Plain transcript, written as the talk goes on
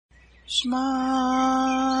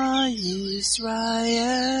Shema Yisrael,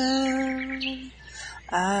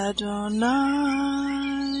 Adonai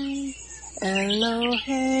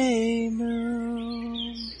Eloheinu,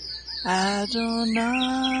 Adonai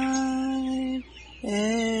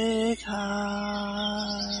Echad,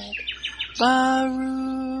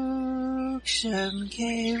 Baruch Shem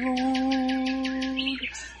Kevod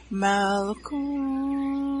Malkuto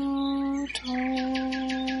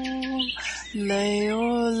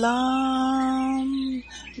Leolam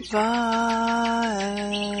Vaed.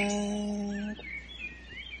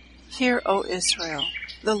 Hear, O Israel,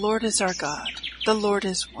 the Lord is our God, the Lord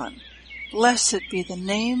is one. Blessed be the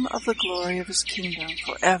name of the glory of his kingdom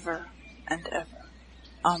forever and ever.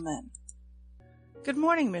 Amen. Good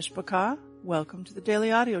morning, Mishpachah. Welcome to the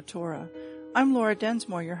Daily Audio Torah. I'm Laura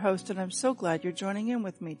Densmore, your host, and I'm so glad you're joining in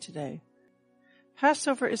with me today.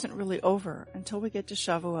 Passover isn't really over until we get to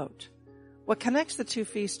Shavuot. What connects the two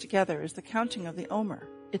feasts together is the counting of the Omer.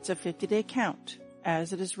 It's a 50-day count,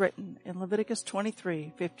 as it is written in Leviticus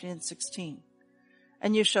 23:15 and 16.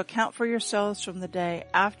 And you shall count for yourselves from the day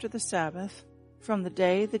after the Sabbath, from the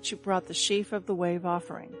day that you brought the sheaf of the wave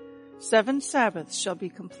offering. 7 Sabbaths shall be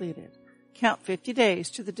completed. Count 50 days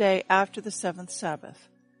to the day after the 7th Sabbath.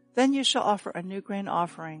 Then you shall offer a new grain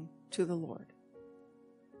offering to the Lord.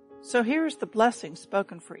 So here is the blessing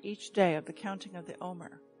spoken for each day of the counting of the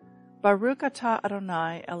Omer. Baruch atah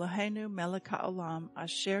Adonai Eloheinu melech haolam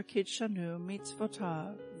asher kidshanu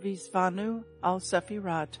mitzvotav vizvanu al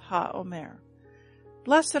sefirat ha-omer.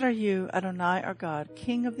 Blessed are you, Adonai our God,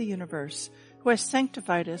 King of the universe, who has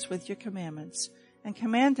sanctified us with your commandments and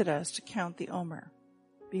commanded us to count the Omer.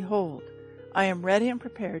 Behold, I am ready and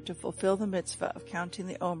prepared to fulfill the mitzvah of counting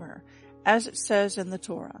the Omer, as it says in the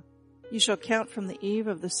Torah. You shall count from the eve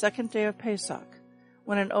of the 2nd day of Pesach,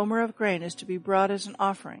 when an Omer of grain is to be brought as an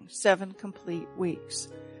offering, 7 complete weeks.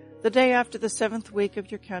 The day after the 7th week of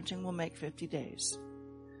your counting will make 50 days.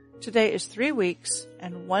 Today is 3 weeks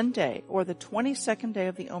and 1 day, or the 22nd day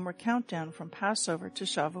of the Omer countdown from Passover to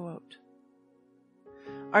Shavuot.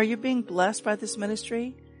 Are you being blessed by this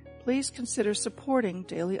ministry? Please consider supporting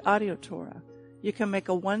Daily Audio Torah. You can make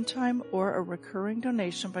a one-time or a recurring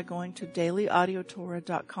donation by going to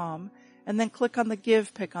dailyaudiotorah.com and then click on the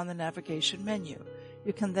Give pick on the navigation menu.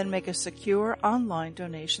 You can then make a secure online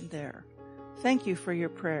donation there. Thank you for your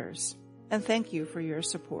prayers, and thank you for your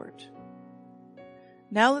support.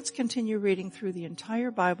 Now let's continue reading through the entire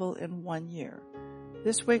Bible in 1 year.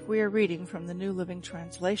 This week we are reading from the New Living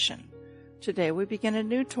Translation. Today we begin a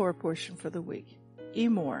new Torah portion for the week,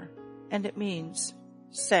 Emor, and it means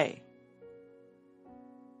say.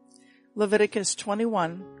 Leviticus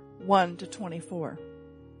 21:1-24.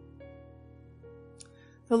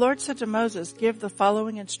 The Lord said to Moses, give the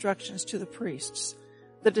following instructions to the priests,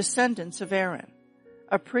 the descendants of Aaron.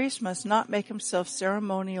 A priest must not make himself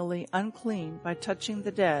ceremonially unclean by touching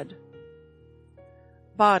the dead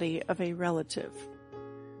body of a relative.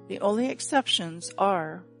 The only exceptions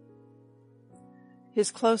are his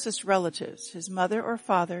closest relatives, his mother or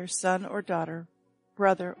father, son or daughter,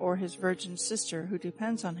 brother, or his virgin sister who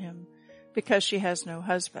depends on him because she has no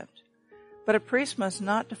husband. But a priest must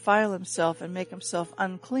not defile himself and make himself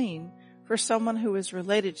unclean for someone who is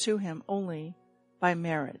related to him only by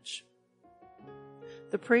marriage.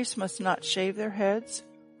 The priest must not shave their heads,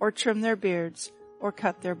 or trim their beards, or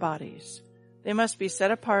cut their bodies. They must be set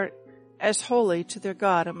apart as holy to their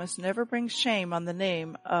God and must never bring shame on the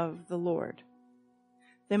name of the Lord.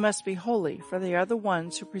 They must be holy, for they are the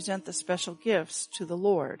ones who present the special gifts to the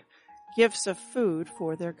Lord, gifts of food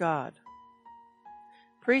for their God.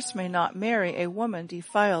 Priests may not marry a woman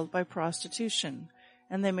defiled by prostitution,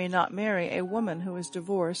 and they may not marry a woman who is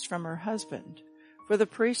divorced from her husband, for the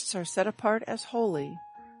priests are set apart as holy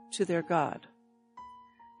to their God.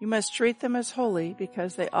 You must treat them as holy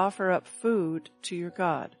because they offer up food to your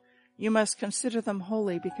God. You must consider them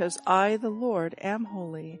holy because I, the Lord, am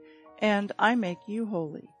holy, and I make you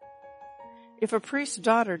holy. If a priest's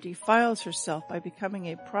daughter defiles herself by becoming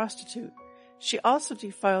a prostitute, she also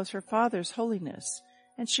defiles her father's holiness,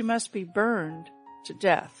 and she must be burned to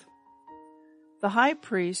death. The high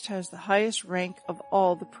priest has the highest rank of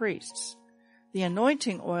all the priests. The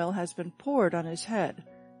anointing oil has been poured on his head,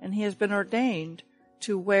 and he has been ordained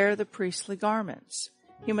to wear the priestly garments.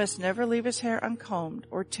 He must never leave his hair uncombed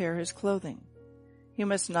or tear his clothing. He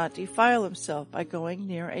must not defile himself by going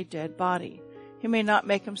near a dead body. He may not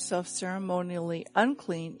make himself ceremonially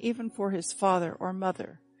unclean even for his father or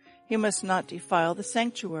mother. He must not defile the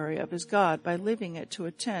sanctuary of his God by leaving it to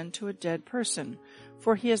attend to a dead person,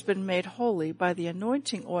 for he has been made holy by the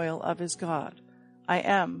anointing oil of his God. I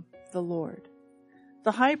am the Lord.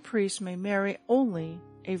 The high priest may marry only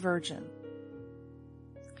a virgin.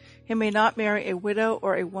 He may not marry a widow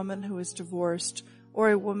or a woman who is divorced or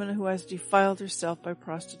a woman who has defiled herself by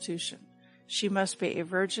prostitution. She must be a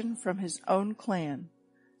virgin from his own clan,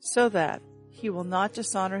 so that he will not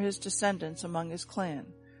dishonor his descendants among his clan,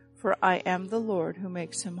 for I am the Lord who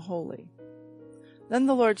makes him holy. Then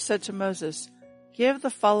the Lord said to Moses, Give the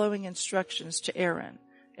following instructions to Aaron.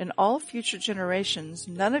 In all future generations,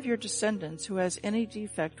 none of your descendants who has any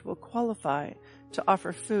defect will qualify to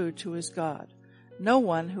offer food to his God. No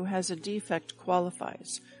one who has a defect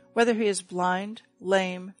qualifies, whether he is blind,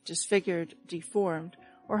 lame, disfigured, deformed,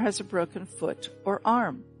 or has a broken foot or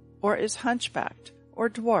arm, or is hunchbacked, or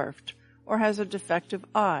dwarfed, or has a defective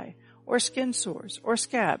eye, or skin sores, or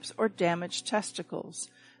scabs, or damaged testicles.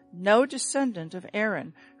 No descendant of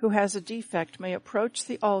Aaron who has a defect may approach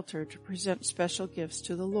the altar to present special gifts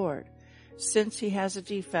to the Lord. Since he has a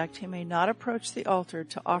defect, he may not approach the altar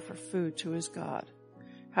to offer food to his God.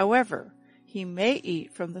 However, he may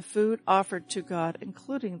eat from the food offered to God,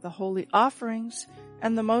 including the holy offerings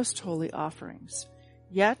and the most holy offerings.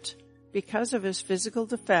 Yet, because of his physical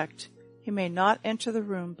defect, he may not enter the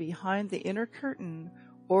room behind the inner curtain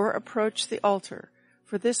or approach the altar,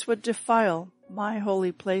 for this would defile my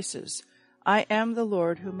holy places. I am the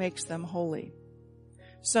Lord who makes them holy.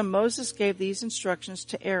 So Moses gave these instructions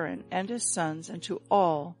to Aaron and his sons and to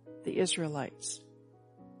all the Israelites.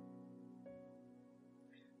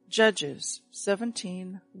 Judges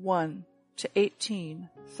 17:1 to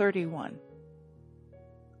 18:31.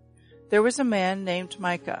 There was a man named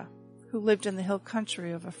Micah who lived in the hill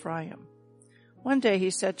country of Ephraim. One day he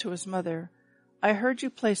said to his mother, I heard you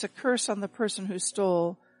place a curse on the person who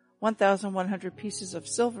stole 1,100 pieces of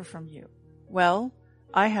silver from you. Well,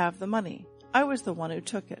 I have the money. I was the one who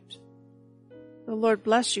took it. The Lord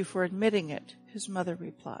bless you for admitting it, his mother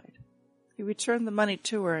replied. He returned the money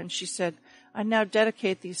to her, and she said, I now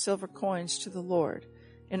dedicate these silver coins to the Lord.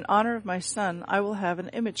 In honor of my son, I will have an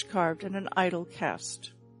image carved and an idol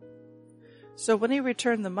cast. So when he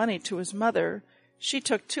returned the money to his mother, she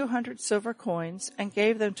took 200 silver coins and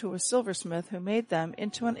gave them to a silversmith who made them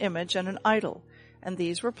into an image and an idol, and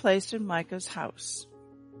these were placed in Micah's house.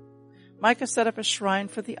 Micah set up a shrine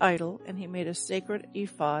for the idol, and he made a sacred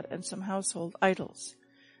ephod and some household idols.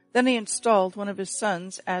 Then he installed one of his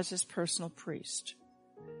sons as his personal priest.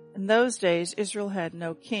 In those days, Israel had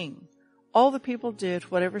no king. All the people did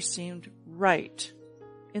whatever seemed right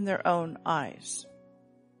in their own eyes.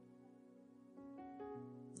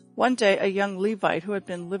 One day, a young Levite who had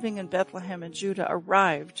been living in Bethlehem in Judah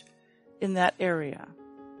arrived in that area.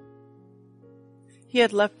 He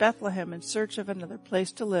had left Bethlehem in search of another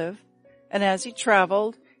place to live, and as he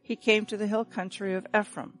traveled, he came to the hill country of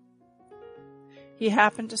Ephraim. He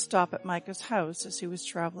happened to stop at Micah's house as he was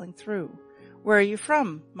traveling through. Where are you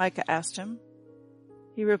from? Micah asked him.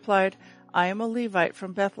 He replied, I am a Levite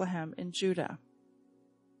from Bethlehem in Judah,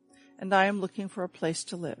 and I am looking for a place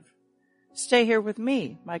to live. Stay here with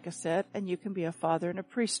me, Micah said, and you can be a father and a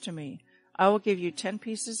priest to me. I will give you 10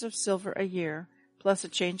 pieces of silver a year, plus a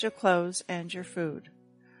change of clothes and your food.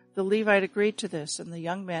 The Levite agreed to this, and the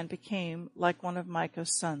young man became like one of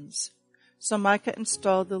Micah's sons. So Micah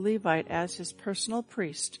installed the Levite as his personal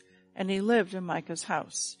priest, and he lived in Micah's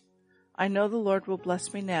house. I know the Lord will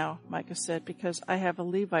bless me now, Micah said, because I have a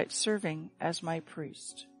Levite serving as my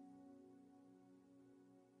priest.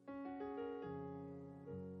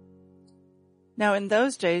 Now in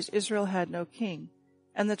those days Israel had no king,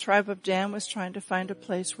 and the tribe of Dan was trying to find a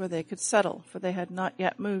place where they could settle, for they had not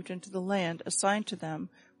yet moved into the land assigned to them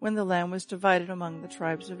when the land was divided among the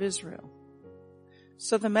tribes of Israel.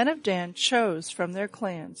 So the men of Dan chose from their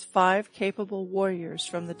clans 5 capable warriors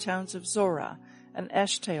from the towns of Zorah and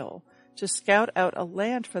Eshtaol to scout out a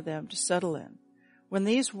land for them to settle in. When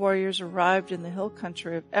these warriors arrived in the hill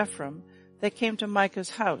country of Ephraim, they came to Micah's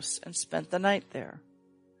house and spent the night there.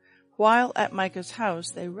 While at Micah's house,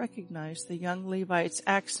 they recognized the young Levite's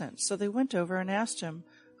accent, so they went over and asked him,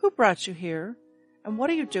 Who brought you here? And what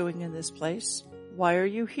are you doing in this place? Why are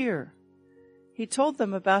you here? He told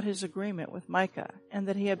them about his agreement with Micah, and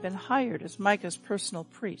that he had been hired as Micah's personal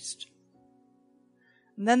priest.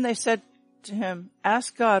 And then they said to him,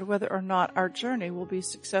 Ask God whether or not our journey will be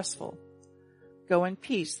successful. Go in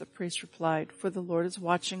peace, the priest replied, for the Lord is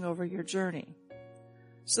watching over your journey.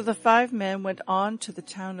 So the 5 men went on to the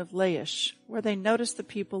town of Laish, where they noticed the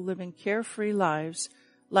people living carefree lives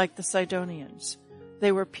like the Sidonians.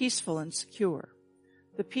 They were peaceful and secure.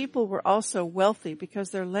 The people were also wealthy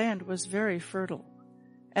because their land was very fertile,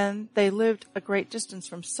 and they lived a great distance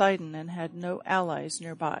from Sidon and had no allies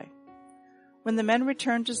nearby. When the men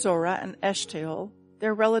returned to Zorah and Eshtaol,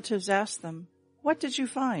 their relatives asked them, What did you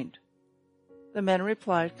find? The men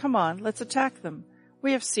replied, "Come on, let's attack them.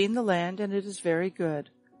 We have seen the land, and it is very good.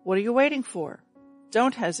 What are you waiting for?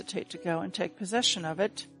 Don't hesitate to go and take possession of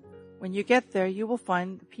it. When you get there, you will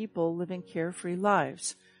find the people living carefree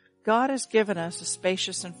lives. God has given us a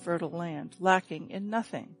spacious and fertile land, lacking in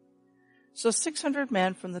nothing." So 600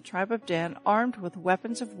 men from the tribe of Dan, armed with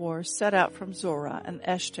weapons of war, set out from Zorah and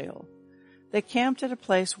Eshtaol. They camped at a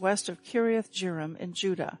place west of Kiriath-Jearim in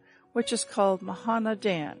Judah, which is called Mahana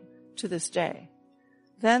Dan to this day.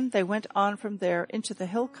 Then they went on from there into the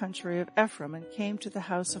hill country of Ephraim and came to the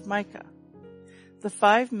house of Micah. The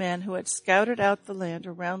 5 men who had scouted out the land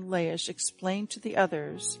around Laish explained to the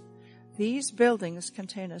others, "These buildings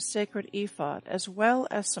contain a sacred ephod, as well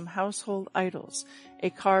as some household idols,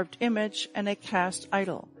 a carved image, and a cast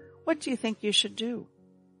idol. What do you think you should do?"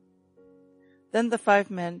 Then the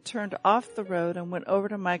 5 men turned off the road and went over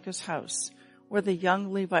to Micah's house, where the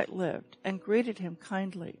young Levite lived, and greeted him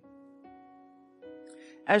kindly.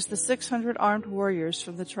 As the 600 armed warriors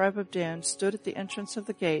from the tribe of Dan stood at the entrance of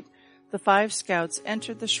the gate, the 5 scouts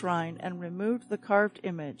entered the shrine and removed the carved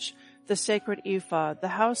image, the sacred ephod, the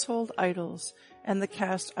household idols, and the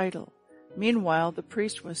cast idol. Meanwhile, the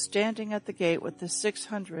priest was standing at the gate with the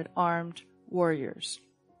 600 armed warriors.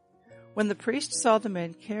 When the priest saw the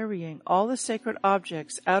men carrying all the sacred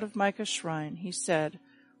objects out of Micah's shrine, he said,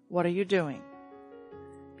 "What are you doing?"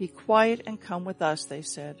 "Be quiet and come with us," they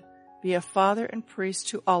said. "Be a father and priest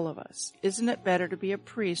to all of us. Isn't it better to be a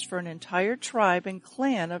priest for an entire tribe and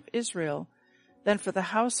clan of Israel than for the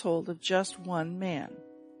household of just one man?"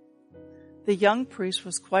 The young priest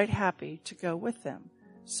was quite happy to go with them,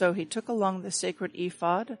 so he took along the sacred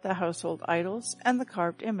ephod, the household idols, and the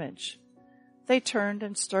carved image. They turned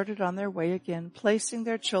and started on their way again, placing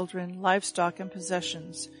their children, livestock, and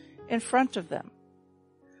possessions in front of them.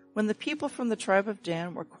 When the people from the tribe of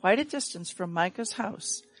Dan were quite a distance from Micah's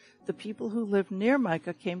house, the people who lived near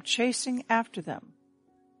Micah came chasing after them.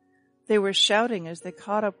 They were shouting as they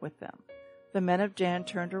caught up with them. The men of Dan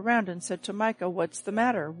turned around and said to Micah, "What's the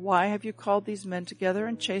matter? Why have you called these men together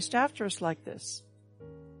and chased after us like this?"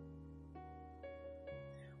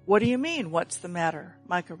 "What do you mean, what's the matter?"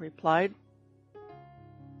 Micah replied.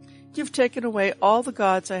 "You've taken away all the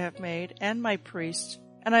gods I have made and my priests,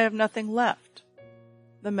 and I have nothing left."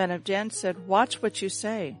 The men of Dan said, "Watch what you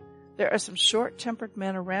say. There are some short-tempered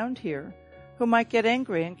men around here who might get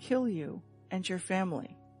angry and kill you and your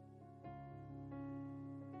family."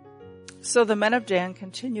 So the men of Dan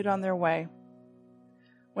continued on their way.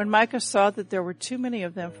 When Micah saw that there were too many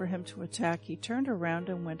of them for him to attack, he turned around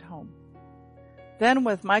and went home. Then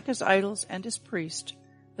with Micah's idols and his priest,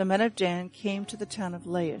 the men of Dan came to the town of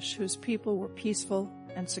Laish, whose people were peaceful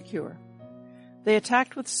and secure. They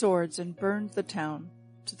attacked with swords and burned the town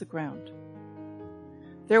to the ground.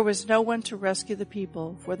 There was no one to rescue the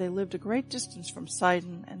people, for they lived a great distance from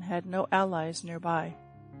Sidon and had no allies nearby.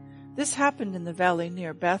 This happened in the valley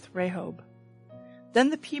near Beth Rehob. Then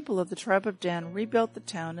the people of the tribe of Dan rebuilt the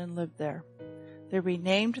town and lived there. They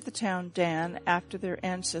renamed the town Dan after their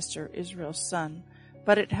ancestor Israel's son,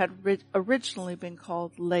 but it had originally been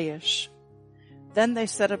called Laish. Then they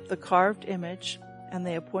set up the carved image, and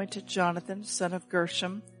they appointed Jonathan, son of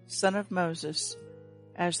Gershom, son of Moses,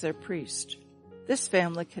 as their priest. This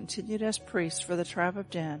family continued as priests for the tribe of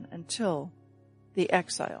Dan until the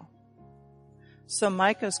exile. So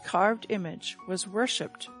Micah's carved image was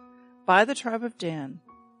worshipped by the tribe of Dan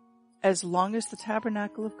as long as the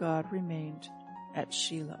tabernacle of God remained at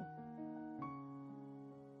Shiloh.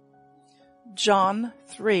 John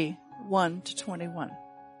 3, 1-21.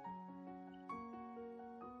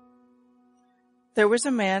 There was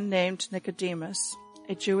a man named Nicodemus,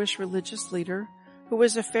 a Jewish religious leader, who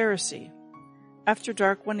was a Pharisee. After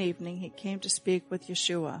dark one evening, he came to speak with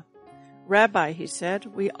Yeshua. "Rabbi," he said,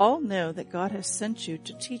 "we all know that God has sent you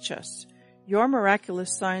to teach us. Your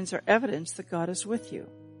miraculous signs are evidence that God is with you."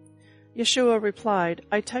 Yeshua replied,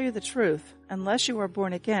 "I tell you the truth, unless you are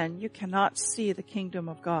born again, you cannot see the kingdom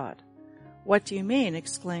of God." "What do you mean?"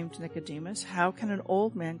 exclaimed Nicodemus. "How can an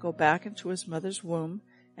old man go back into his mother's womb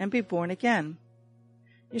and be born again?"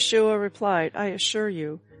 Yeshua replied, "I assure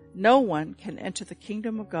you, no one can enter the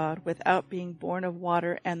kingdom of God without being born of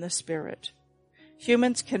water and the Spirit.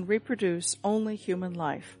 Humans can reproduce only human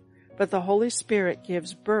life, but the Holy Spirit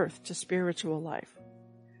gives birth to spiritual life.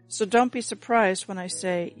 So don't be surprised when I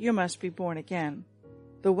say you must be born again.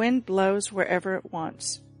 The wind blows wherever it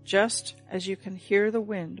wants, just as you can hear the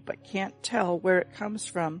wind but can't tell where it comes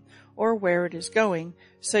from or where it is going,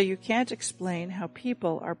 so you can't explain how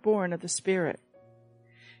people are born of the Spirit."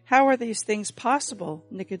 "How are these things possible?"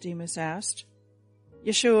 Nicodemus asked.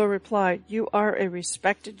 Yeshua replied, "You are a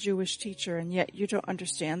respected Jewish teacher, and yet you don't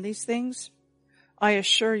understand these things? I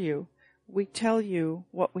assure you, we tell you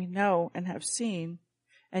what we know and have seen,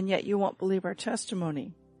 and yet you won't believe our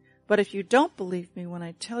testimony. But if you don't believe me when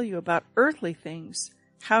I tell you about earthly things,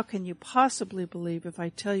 how can you possibly believe if I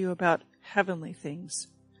tell you about heavenly things?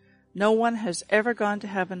 No one has ever gone to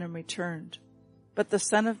heaven and returned, but the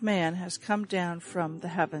Son of Man has come down from the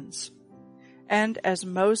heavens. And as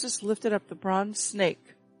Moses lifted up the bronze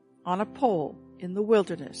snake on a pole in the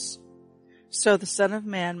wilderness, so the Son of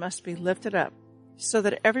Man must be lifted up, so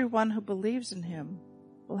that everyone who believes in him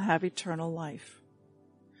will have eternal life.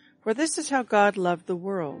 For this is how God loved the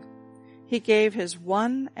world. He gave his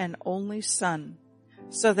one and only Son,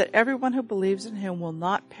 so that everyone who believes in him will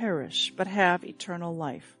not perish, but have eternal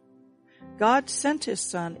life. God sent his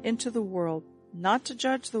Son into the world, not to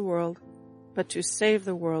judge the world, but to save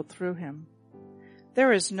the world through him.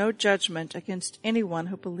 There is no judgment against anyone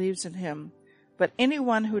who believes in him, but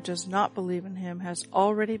anyone who does not believe in him has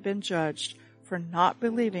already been judged for not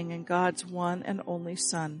believing in God's one and only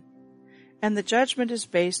Son. And the judgment is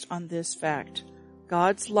based on this fact: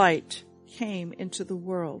 God's light came into the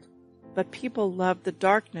world, but people loved the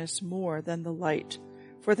darkness more than the light,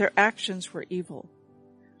 for their actions were evil.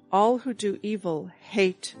 All who do evil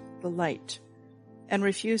hate the light, and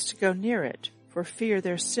refuse to go near it, for fear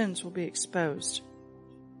their sins will be exposed.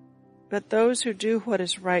 But those who do what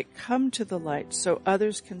is right come to the light, so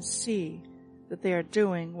others can see that they are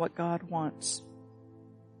doing what God wants.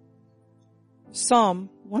 Psalm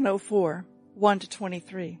 104,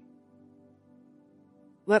 1-23.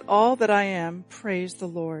 Let all that I am praise the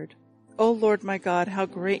Lord. O Lord my God, how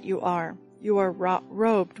great you are! You are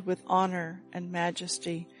robed with honor and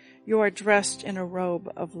majesty. You are dressed in a robe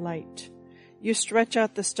of light. You stretch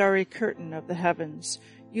out the starry curtain of the heavens.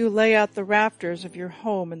 You lay out the rafters of your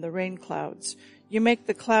home in the rain clouds. You make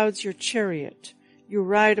the clouds your chariot. You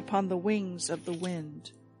ride upon the wings of the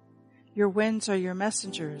wind. Your winds are your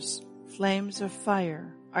messengers. Flames of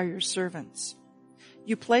fire are your servants.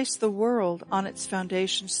 You placed the world on its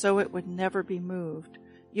foundation so it would never be moved.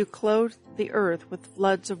 You clothed the earth with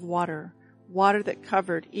floods of water, water that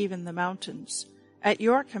covered even the mountains. At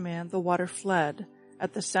your command the water fled.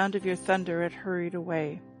 At the sound of your thunder it hurried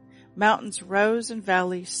away. Mountains rose and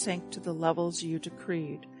valleys sank to the levels you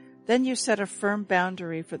decreed. Then you set a firm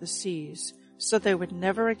boundary for the seas, so they would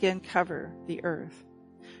never again cover the earth.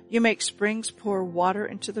 You make springs pour water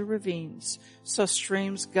into the ravines, so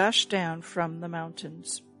streams gush down from the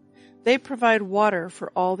mountains. They provide water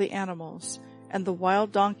for all the animals, and the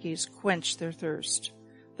wild donkeys quench their thirst.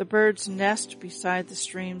 The birds nest beside the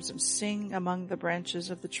streams and sing among the branches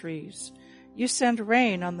of the trees. You send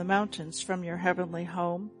rain on the mountains from your heavenly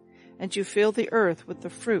home, and you fill the earth with the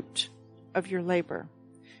fruit of your labor.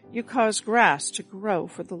 You cause grass to grow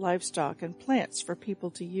for the livestock and plants for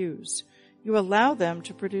people to use. You allow them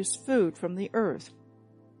to produce food from the earth,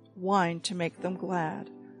 wine to make them glad,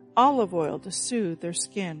 olive oil to soothe their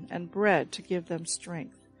skin, and bread to give them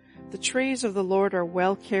strength. The trees of the Lord are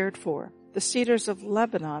well cared for, the cedars of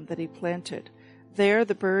Lebanon that he planted. There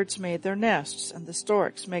the birds made their nests, and the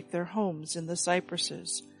storks make their homes in the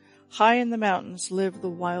cypresses. High in the mountains live the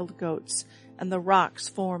wild goats, and the rocks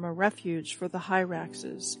form a refuge for the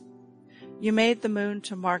hyraxes. You made the moon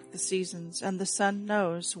to mark the seasons, and the sun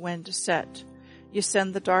knows when to set. You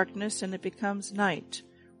send the darkness, and it becomes night,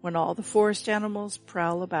 when all the forest animals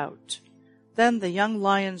prowl about. Then the young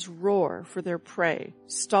lions roar for their prey,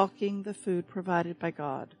 stalking the food provided by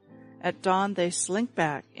God. At dawn they slink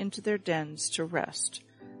back into their dens to rest.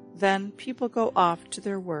 Then people go off to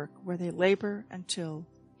their work, where they labor until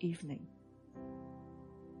evening.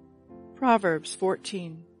 Proverbs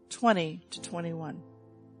 14:20-21.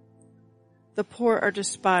 The poor are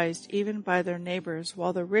despised even by their neighbors,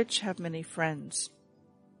 while the rich have many friends.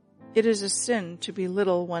 It is a sin to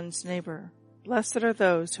belittle one's neighbor. Blessed are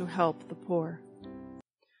those who help the poor.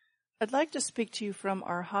 I'd like to speak to you from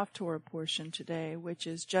our Haftorah portion today, which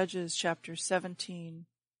is Judges chapters 17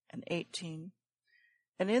 and 18.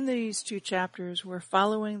 And in these two chapters, we're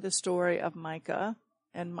following the story of Micah.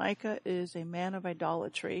 And Micah is a man of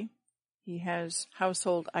idolatry. He has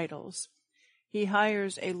household idols. He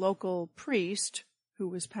hires a local priest who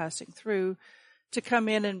was passing through to come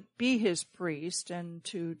in and be his priest and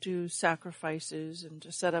to do sacrifices and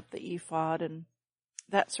to set up the ephod and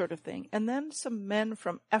that sort of thing. And then some men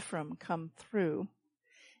from Ephraim come through,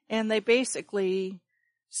 and they basically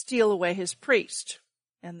steal away his priest.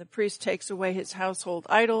 And the priest takes away his household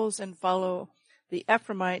idols and follow the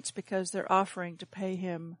Ephraimites because they're offering to pay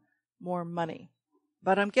him more money.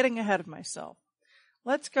 But I'm getting ahead of myself.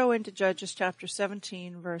 Let's go into Judges chapter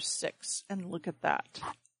 17, verse 6, and look at that.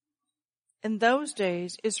 In those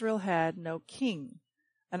days Israel had no king.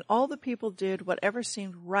 and all the people did whatever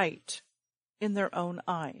seemed right in their own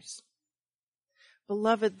eyes.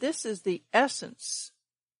 Beloved, this is the essence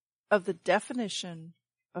of the definition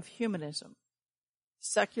of humanism,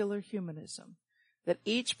 secular humanism, that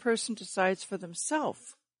each person decides for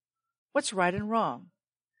themselves what's right and wrong.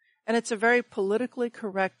 And it's a very politically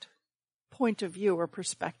correct point of view or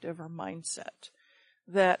perspective or mindset,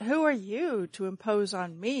 that who are you to impose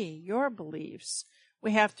on me your beliefs?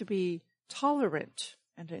 We have to be tolerant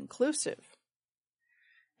and inclusive.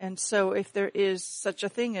 And so if there is such a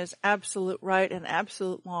thing as absolute right and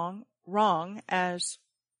absolute wrong, as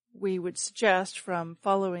we would suggest from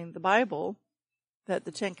following the Bible, that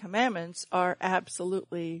the Ten Commandments are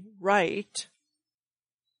absolutely right,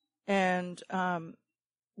 and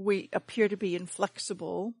we appear to be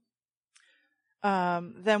inflexible,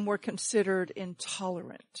 then we're considered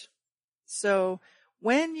intolerant. So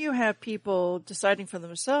when you have people deciding for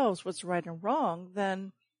themselves what's right and wrong,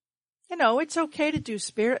 then, it's okay to do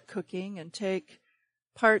spirit cooking and take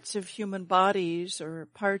parts of human bodies or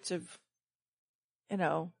parts of,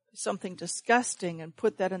 something disgusting and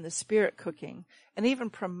put that in the spirit cooking and even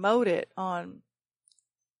promote it on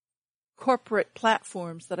corporate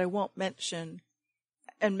platforms that I won't mention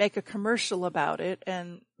and make a commercial about it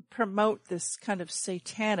and promote this kind of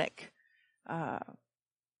satanic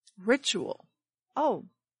ritual. Oh,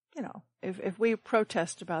 if we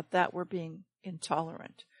protest about that, we're being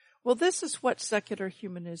intolerant. Well, this is what secular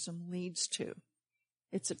humanism leads to.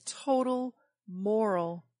 It's a total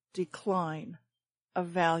moral decline of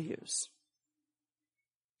values.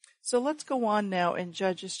 So let's go on now in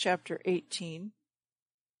Judges chapter 18.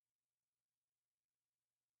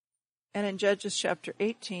 And in Judges chapter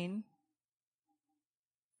 18,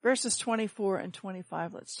 verses 24 and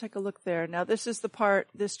 25, let's take a look there. Now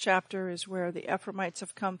this chapter is where the Ephraimites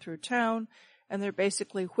have come through town, and they're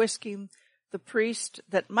basically whisking the priest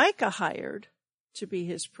that Micah hired to be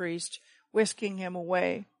his priest, whisking him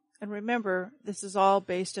away. And remember, this is all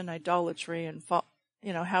based in idolatry and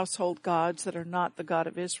household gods that are not the God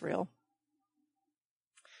of Israel.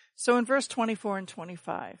 So in verse 24 and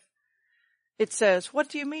 25, it says, "What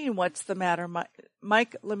do you mean, what's the matter,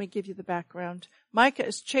 Micah?" Let me give you the background. Micah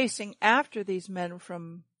is chasing after these men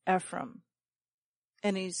from Ephraim.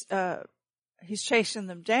 And he's chasing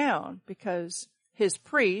them down because his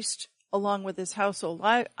priest, along with his household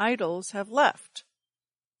idols, have left.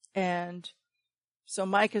 And so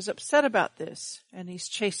Micah is upset about this, and he's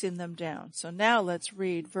chasing them down. So now let's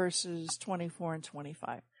read verses 24 and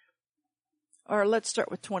 25. Or let's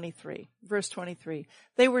start with 23. Verse 23.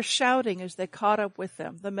 "They were shouting as they caught up with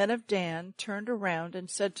them. The men of Dan turned around and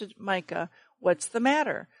said to Micah, 'What's the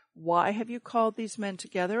matter? Why have you called these men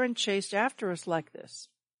together and chased after us like this?'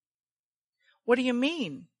 'What do you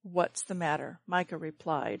mean, what's the matter?' Micah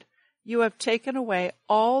replied. 'You have taken away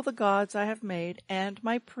all the gods I have made and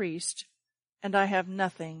my priest, and I have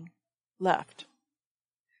nothing left.'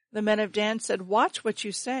 The men of Dan said, 'Watch what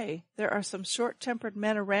you say. There are some short-tempered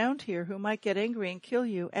men around here who might get angry and kill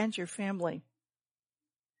you and your family.'"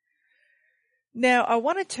 Now, I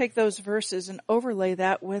want to take those verses and overlay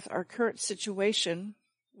that with our current situation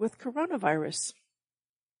with coronavirus.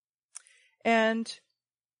 And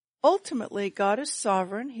ultimately, God is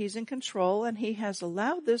sovereign, He's in control, and He has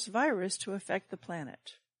allowed this virus to affect the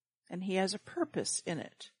planet. And He has a purpose in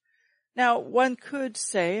it. Now, one could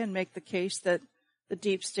say and make the case that the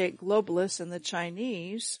deep state globalists and the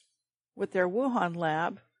Chinese, with their Wuhan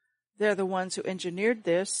lab, they're the ones who engineered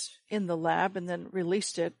this in the lab and then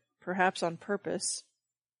released it, perhaps on purpose.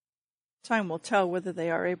 Time will tell whether they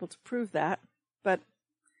are able to prove that, but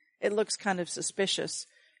it looks kind of suspicious.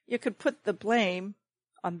 You could put the blame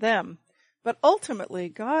on them, but ultimately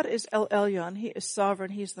God is El Elyon, He is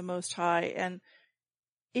sovereign, He's the Most High, and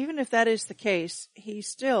even if that is the case, He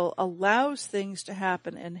still allows things to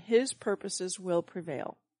happen and His purposes will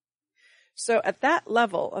prevail. So at that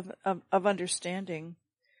level of understanding,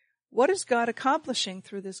 what is God accomplishing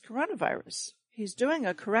through this coronavirus? He's doing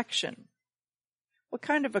a correction. What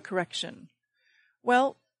kind of a correction?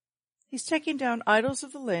 Well, He's taking down idols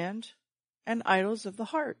of the land and idols of the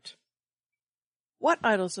heart. What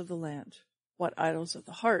idols of the land? What idols of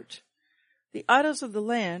the heart? The idols of the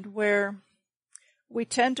land where we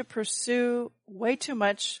tend to pursue way too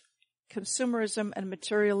much consumerism and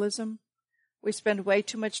materialism. We spend way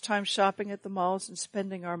too much time shopping at the malls and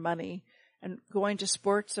spending our money and going to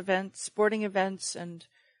sporting events and,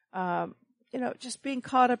 just being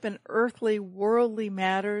caught up in earthly, worldly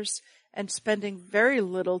matters and spending very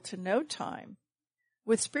little to no time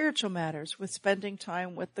with spiritual matters, with spending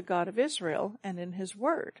time with the God of Israel and in His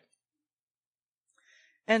Word.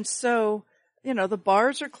 And so the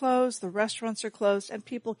bars are closed, the restaurants are closed, and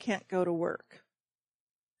people can't go to work.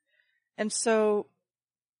 And so,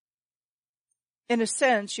 in a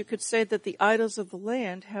sense, you could say that the idols of the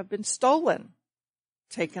land have been stolen,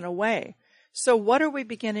 taken away. So what are we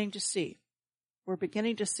beginning to see? We're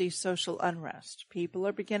beginning to see social unrest. People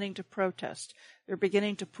are beginning to protest. They're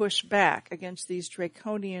beginning to push back against these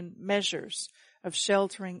draconian measures of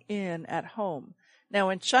sheltering in at home. Now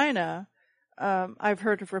in China, I've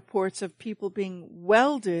heard of reports of people being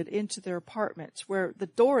welded into their apartments where the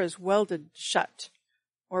door is welded shut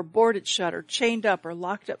or boarded shut or chained up or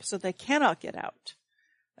locked up so they cannot get out.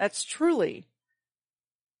 That's truly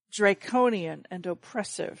draconian and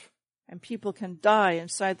oppressive. And people can die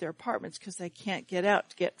inside their apartments because they can't get out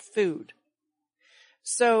to get food.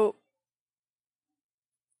 So,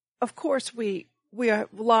 of course, we have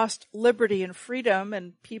lost liberty and freedom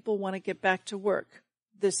and people want to get back to work.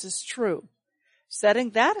 This is true. Setting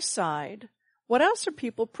that aside, what else are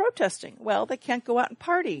people protesting? Well, they can't go out and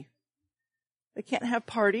party. They can't have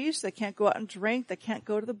parties. They can't go out and drink. They can't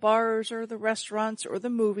go to the bars or the restaurants or the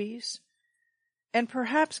movies. And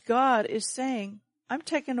perhaps God is saying, I'm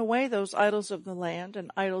taking away those idols of the land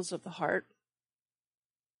and idols of the heart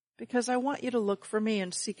because I want you to look for me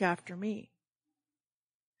and seek after me.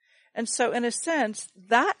 And so in a sense,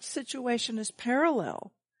 that situation is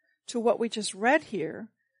parallel to what we just read here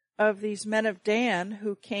of these men of Dan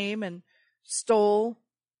who came and stole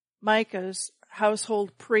Micah's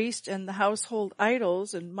household priest and the household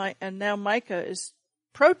idols, and now Micah is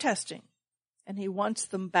protesting and he wants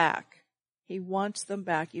them back. He wants them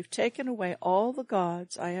back. You've taken away all the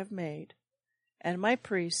gods I have made and my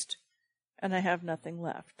priest, and I have nothing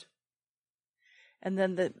left. And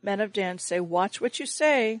then the men of Dan say, watch what you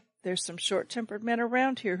say. There's some short-tempered men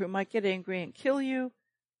around here who might get angry and kill you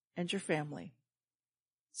and your family.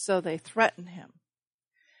 So they threaten him.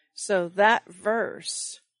 So that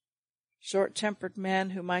verse, short-tempered men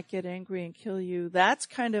who might get angry and kill you, that's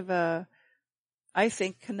kind of I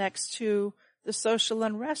think connects to the social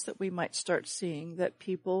unrest that we might start seeing, that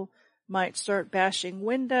people might start bashing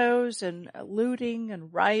windows and looting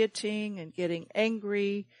and rioting and getting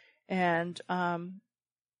angry, and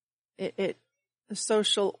the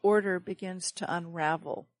social order begins to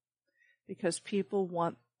unravel because people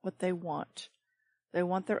want what they want. They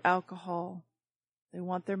want their alcohol. They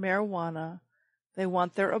want their marijuana. They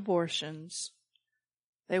want their abortions.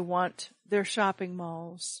 They want their shopping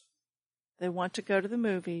malls. They want to go to the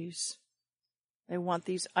movies. They want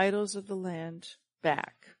these idols of the land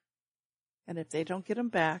back. And if they don't get them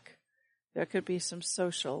back, there could be some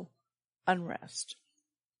social unrest.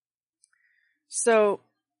 So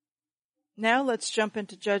now let's jump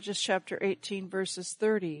into Judges chapter 18, verses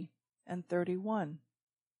 30 and 31.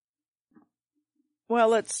 Well,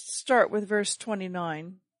 let's start with verse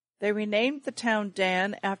 29. They renamed the town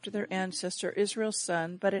Dan after their ancestor Israel's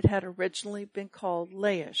son, but it had originally been called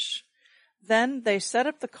Laish. Then they set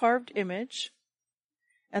up the carved image,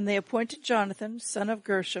 and they appointed Jonathan, son of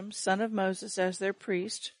Gershom, son of Moses, as their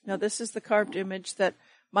priest. Now this is the carved image that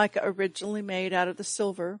Micah originally made out of the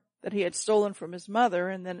silver that he had stolen from his mother,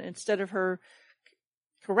 and then instead of her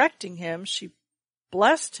correcting him, she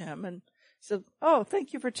blessed him and said, oh,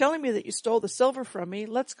 thank you for telling me that you stole the silver from me.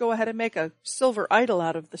 Let's go ahead and make a silver idol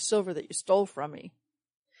out of the silver that you stole from me.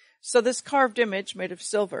 So this carved image made of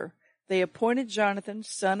silver, they appointed Jonathan,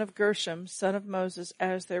 son of Gershom, son of Moses,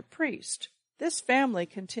 as their priest. This family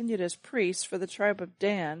continued as priests for the tribe of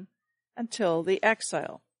Dan until the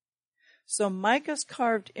exile. So Micah's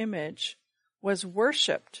carved image was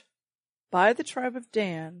worshipped by the tribe of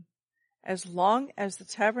Dan as long as the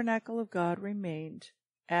tabernacle of God remained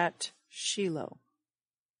at Shiloh.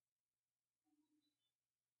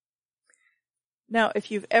 Now,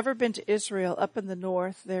 if you've ever been to Israel, up in the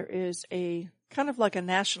north, there is a kind of like a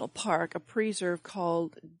national park, a preserve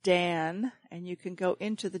called Dan, and you can go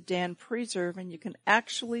into the Dan preserve and you can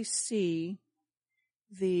actually see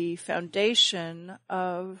the foundation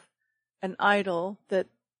of an idol that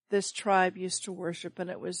this tribe used to worship, and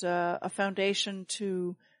it was a foundation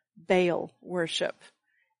to Baal worship.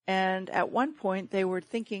 And at one point they were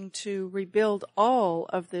thinking to rebuild all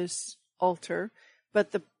of this altar,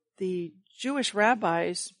 but the Jewish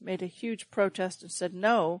rabbis made a huge protest and said,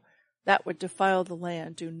 no, that would defile the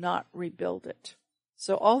land. Do not rebuild it.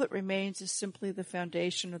 So all that remains is simply the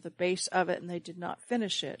foundation or the base of it, and they did not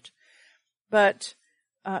finish it. But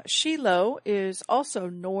Shiloh is also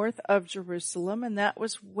north of Jerusalem, and that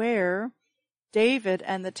was where David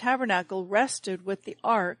and the tabernacle rested with the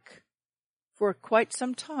ark for quite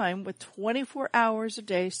some time, with 24 hours a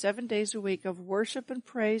day, 7 days a week of worship and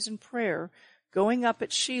praise and prayer going up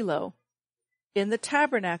at Shiloh in the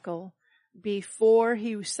tabernacle before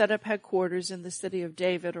he set up headquarters in the city of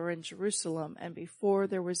David or in Jerusalem, and before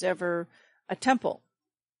there was ever a temple.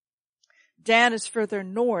 Dan is further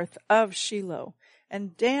north of Shiloh,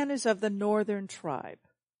 and Dan is of the northern tribe,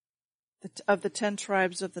 of the 10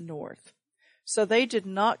 tribes of the north. So they did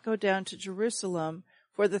not go down to Jerusalem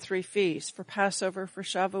for the 3 feasts, for Passover, for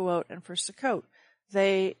Shavuot, and for Sukkot.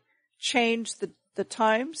 They changed the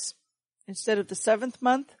times. Instead of the 7th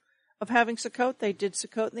month of having Sukkot, they did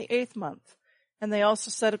Sukkot in the 8th month. And they also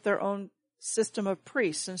set up their own system of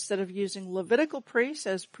priests. Instead of using Levitical priests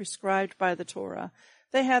as prescribed by the Torah,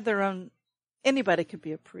 they had their own. Anybody could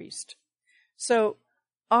be a priest. So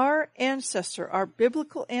our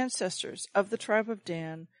biblical ancestors of the tribe of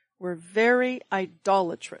Dan were very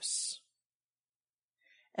idolatrous.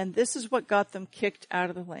 And this is what got them kicked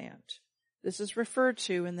out of the land. This is referred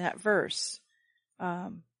to in that verse.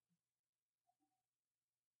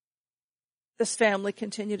 This family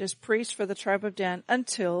continued as priests for the tribe of Dan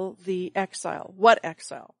until the exile. What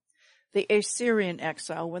exile? The Assyrian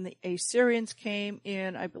exile. When the Assyrians came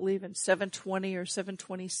in, I believe in 720 or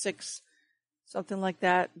 726, something like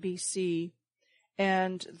that, BC,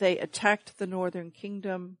 and they attacked the northern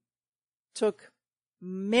kingdom, took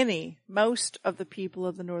most of the people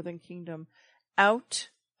of the northern kingdom out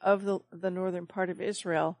of the northern part of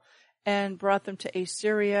Israel and brought them to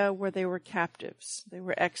Assyria, where they were captives. They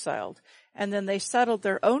were exiled. And then they settled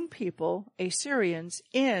their own people, Assyrians,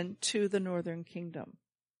 into the northern kingdom.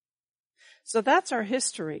 So that's our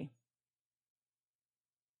history.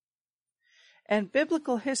 And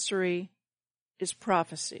biblical history is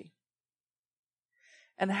prophecy.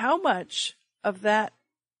 And how much of that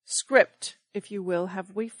script, if you will,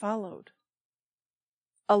 have we followed?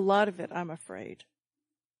 A lot of it, I'm afraid.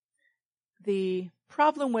 The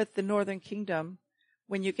problem with the northern kingdom,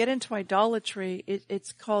 when you get into idolatry,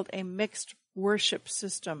 it's called a mixed worship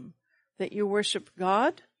system, that you worship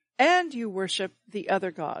God and you worship the other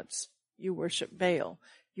gods. You worship Baal,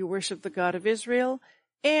 you worship the God of Israel,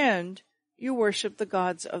 and you worship the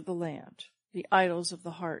gods of the land, the idols of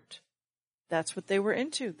the heart. That's what they were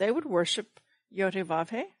into. They would worship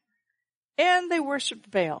Yotevavhe, and they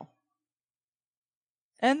worshiped Baal,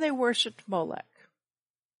 and they worshiped Molech,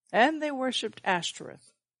 and they worshipped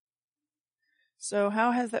Ashtoreth. So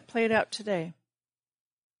how has that played out today?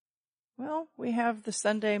 Well, we have the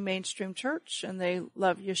Sunday mainstream church, and they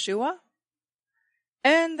love Yeshua,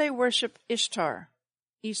 and they worship Ishtar,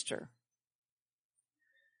 Easter,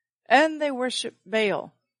 and they worship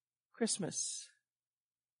Baal, Christmas.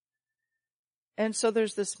 And so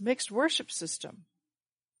there's this mixed worship system,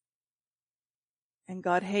 and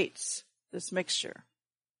God hates this mixture.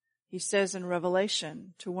 He says in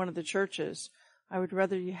Revelation to one of the churches, I would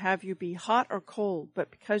rather have you be hot or cold, but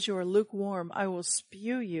because you are lukewarm, I will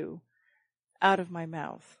spew you out of my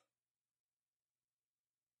mouth.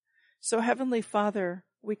 So Heavenly Father,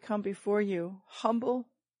 we come before you humble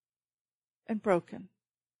and broken.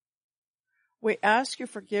 We ask your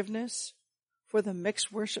forgiveness for the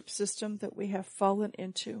mixed worship system that we have fallen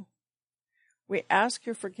into. We ask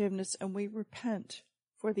your forgiveness and we repent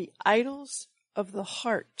for the idols of the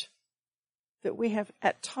heart that we have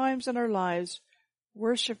at times in our lives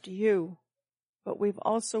worshipped you, but we've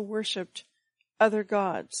also worshipped other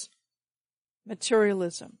gods.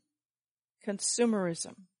 Materialism,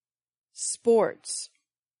 consumerism, sports,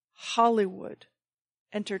 Hollywood,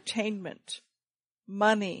 entertainment,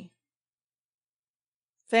 money,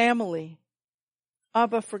 family.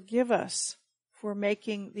 Abba, forgive us for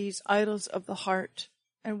making these idols of the heart,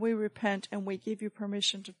 and we repent and we give you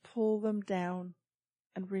permission to pull them down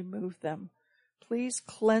and remove them. Please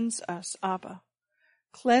cleanse us, Abba.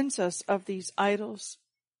 Cleanse us of these idols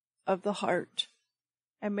of the heart,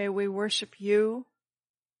 and may we worship you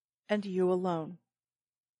and you alone.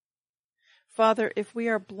 Father, if we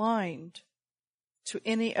are blind to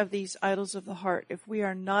any of these idols of the heart, if we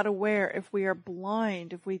are not aware, if we are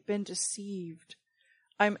blind, if we've been deceived,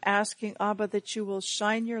 I'm asking, Abba, that you will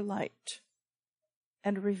shine your light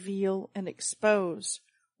and reveal and expose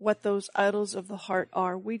what those idols of the heart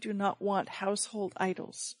are. We do not want household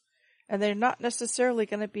idols. And they're not necessarily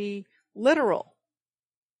going to be literal,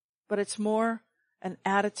 but it's more an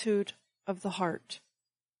attitude of the heart.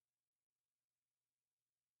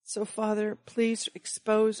 So, Father, please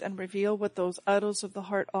expose and reveal what those idols of the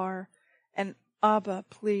heart are. And Abba,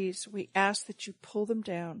 please, we ask that you pull them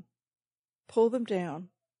down. Pull them down.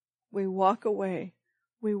 We walk away.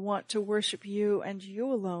 We want to worship you and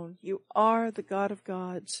you alone. You are the God of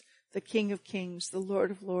gods, the King of kings, the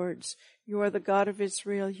Lord of lords. You are the God of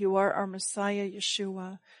Israel. You are our Messiah,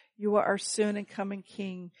 Yeshua. You are our soon and coming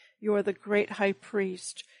King. You are the great high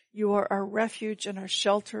priest. You are our refuge and our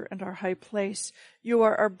shelter and our high place. You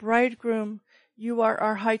are our bridegroom. You are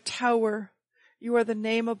our high tower. You are the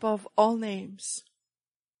name above all names.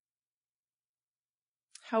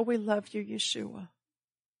 How we love you, Yeshua.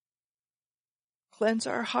 Cleanse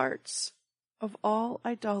our hearts of all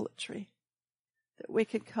idolatry, that we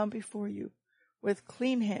can come before you with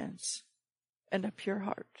clean hands and a pure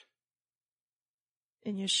heart.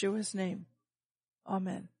 In Yeshua's name,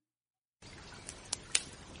 amen.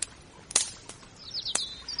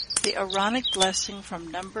 The Aaronic blessing from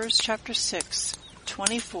Numbers chapter 6,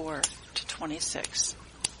 24 to 26.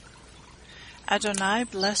 Adonai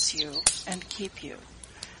bless you and keep you.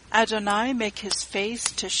 Adonai make his face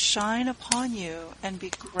to shine upon you and be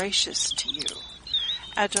gracious to you.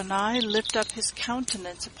 Adonai lift up his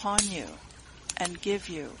countenance upon you and give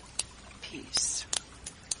you peace.